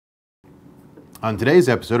On today's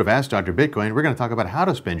episode of Ask Dr. Bitcoin, we're going to talk about how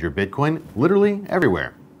to spend your Bitcoin literally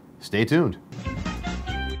everywhere. Stay tuned.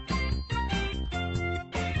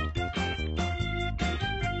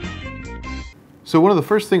 So one of the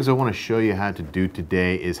first things I want to show you how to do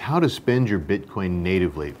today is how to spend your Bitcoin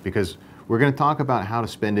natively, because we're going to talk about how to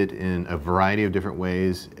spend it in a variety of different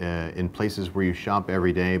ways in places where you shop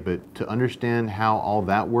every day. But to understand how all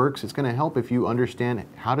that works, it's going to help if you understand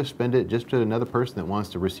how to spend it just to another person that wants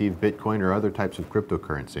to receive Bitcoin or other types of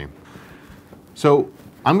cryptocurrency. So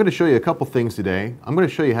I'm going to show you a couple things today. I'm going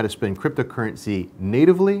to show you how to spend cryptocurrency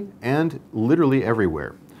natively and literally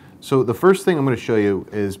everywhere. So the first thing I'm going to show you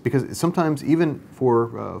is, because sometimes even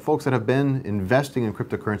for folks that have been investing in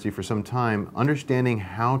cryptocurrency for some time, understanding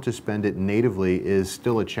how to spend it natively is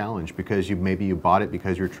still a challenge, because maybe you bought it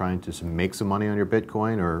because you're trying to make some money on your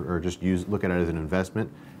Bitcoin, or just look at it as an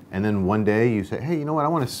investment. And then one day you say, hey, you know what, I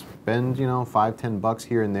want to spend, $5-10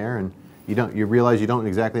 here and there, and you realize you don't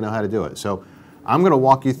exactly know how to do it. So I'm going to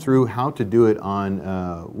walk you through how to do it on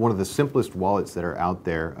one of the simplest wallets that are out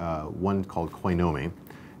there, one called Coinomi.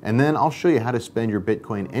 And then I'll show you how to spend your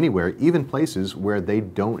Bitcoin anywhere, even places where they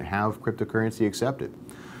don't have cryptocurrency accepted.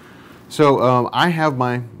 So I have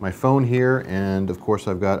my phone here, and of course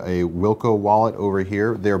I've got a Wilco wallet over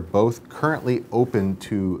here. They're both currently open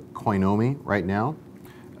to Coinomi right now.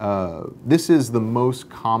 This is the most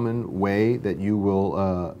common way that you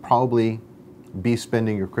will probably be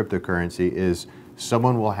spending your cryptocurrency. Is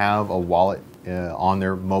someone will have a wallet on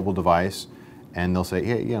their mobile device, and they'll say,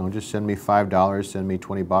 hey, just send me $5, send me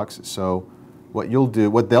 $20. So what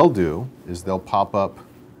they'll do is they'll pop up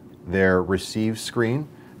their receive screen.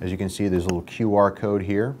 As you can see, there's a little QR code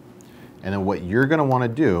here. And then what you're going to want to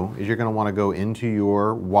do is you're going to want to go into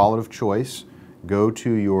your wallet of choice, go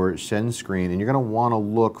to your send screen, and you're going to want to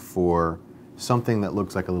look for something that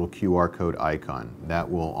looks like a little QR code icon. That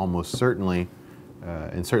will almost certainly,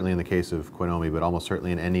 and certainly in the case of Coinomi, but almost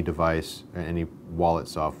certainly in any device, any wallet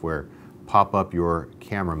software, pop up your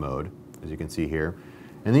camera mode, as you can see here,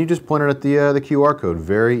 and then you just point it at the QR code.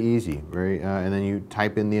 Very easy, and then you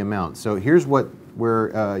type in the amount. So here's where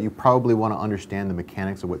you probably want to understand the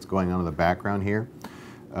mechanics of what's going on in the background here.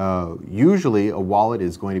 Usually a wallet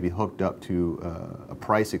is going to be hooked up to a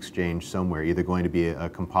price exchange somewhere, either going to be a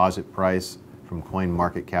composite price from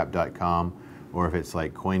CoinMarketCap.com, or if it's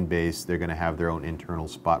like Coinbase, they're going to have their own internal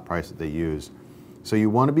spot price that they use. So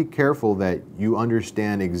you want to be careful that you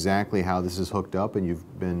understand exactly how this is hooked up, and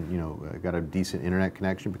you've been, got a decent internet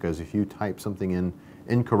connection, because if you type something in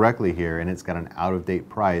incorrectly here and it's got an out-of-date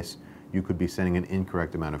price, you could be sending an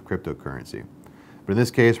incorrect amount of cryptocurrency. But in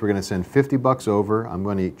this case, we're going to send $50 over. I'm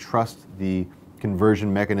going to trust the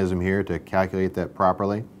conversion mechanism here to calculate that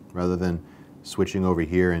properly, rather than switching over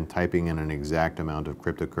here and typing in an exact amount of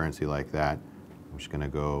cryptocurrency like that. I'm just going to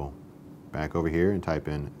go back over here and type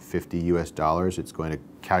in $50 US. It's going to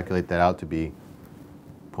calculate that out to be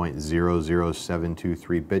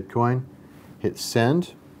 0.00723 Bitcoin. Hit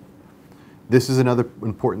send. This is another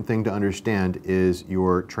important thing to understand, is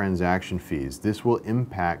your transaction fees. This will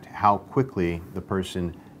impact how quickly the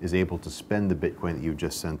person is able to spend the Bitcoin that you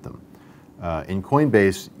just sent them. In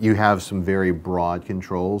Coinbase, you have some very broad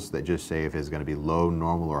controls that just say if it's going to be low,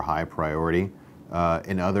 normal, or high priority.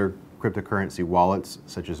 In other cryptocurrency wallets,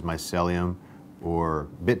 such as Mycelium or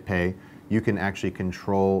BitPay, you can actually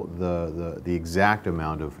control the exact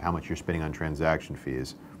amount of how much you're spending on transaction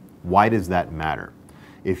fees. Why does that matter?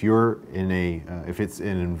 If you're in if it's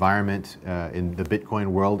an environment in the Bitcoin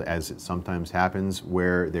world, as it sometimes happens,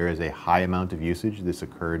 where there is a high amount of usage, this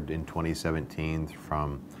occurred in 2017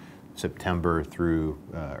 from September through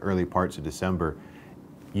early parts of December,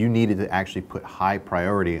 you needed to actually put high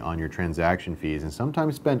priority on your transaction fees, and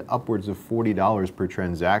sometimes spend upwards of $40 per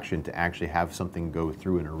transaction to actually have something go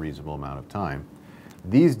through in a reasonable amount of time.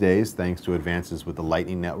 These days, thanks to advances with the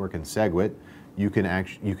Lightning Network and SegWit, you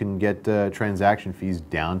can get transaction fees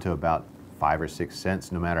down to about 5 or 6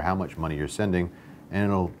 cents, no matter how much money you're sending, and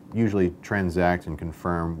it'll usually transact and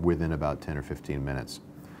confirm within about 10 or 15 minutes.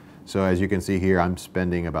 So as you can see here, I'm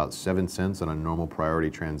spending about 7 cents on a normal priority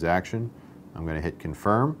transaction. I'm going to hit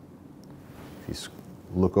confirm. If you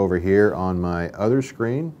look over here on my other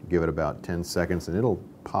screen, give it about 10 seconds and it'll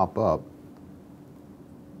pop up.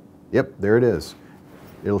 Yep, there it is.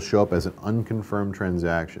 It'll show up as an unconfirmed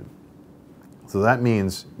transaction. So that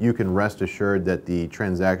means you can rest assured that the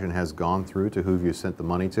transaction has gone through to who you sent the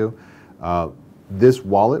money to. This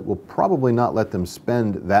wallet will probably not let them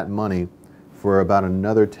spend that money for about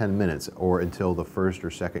another 10 minutes, or until the first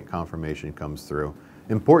or second confirmation comes through.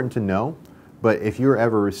 Important to know, but if you're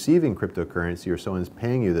ever receiving cryptocurrency or someone's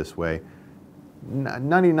paying you this way,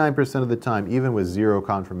 99% of the time, even with zero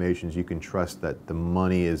confirmations, you can trust that the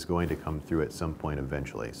money is going to come through at some point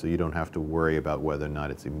eventually. So you don't have to worry about whether or not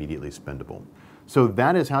it's immediately spendable. So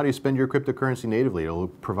that is how do you spend your cryptocurrency natively. It'll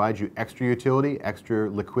provide you extra utility, extra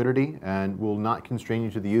liquidity, and will not constrain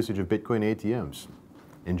you to the usage of Bitcoin ATMs.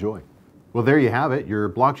 Enjoy. Well, there you have it, your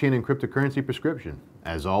blockchain and cryptocurrency prescription.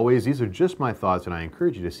 As always, these are just my thoughts, and I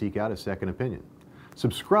encourage you to seek out a second opinion.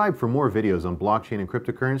 Subscribe for more videos on blockchain and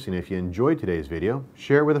cryptocurrency, and if you enjoyed today's video,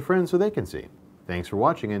 share it with a friend so they can see. Thanks for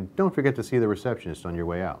watching, and don't forget to see the receptionist on your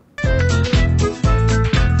way out.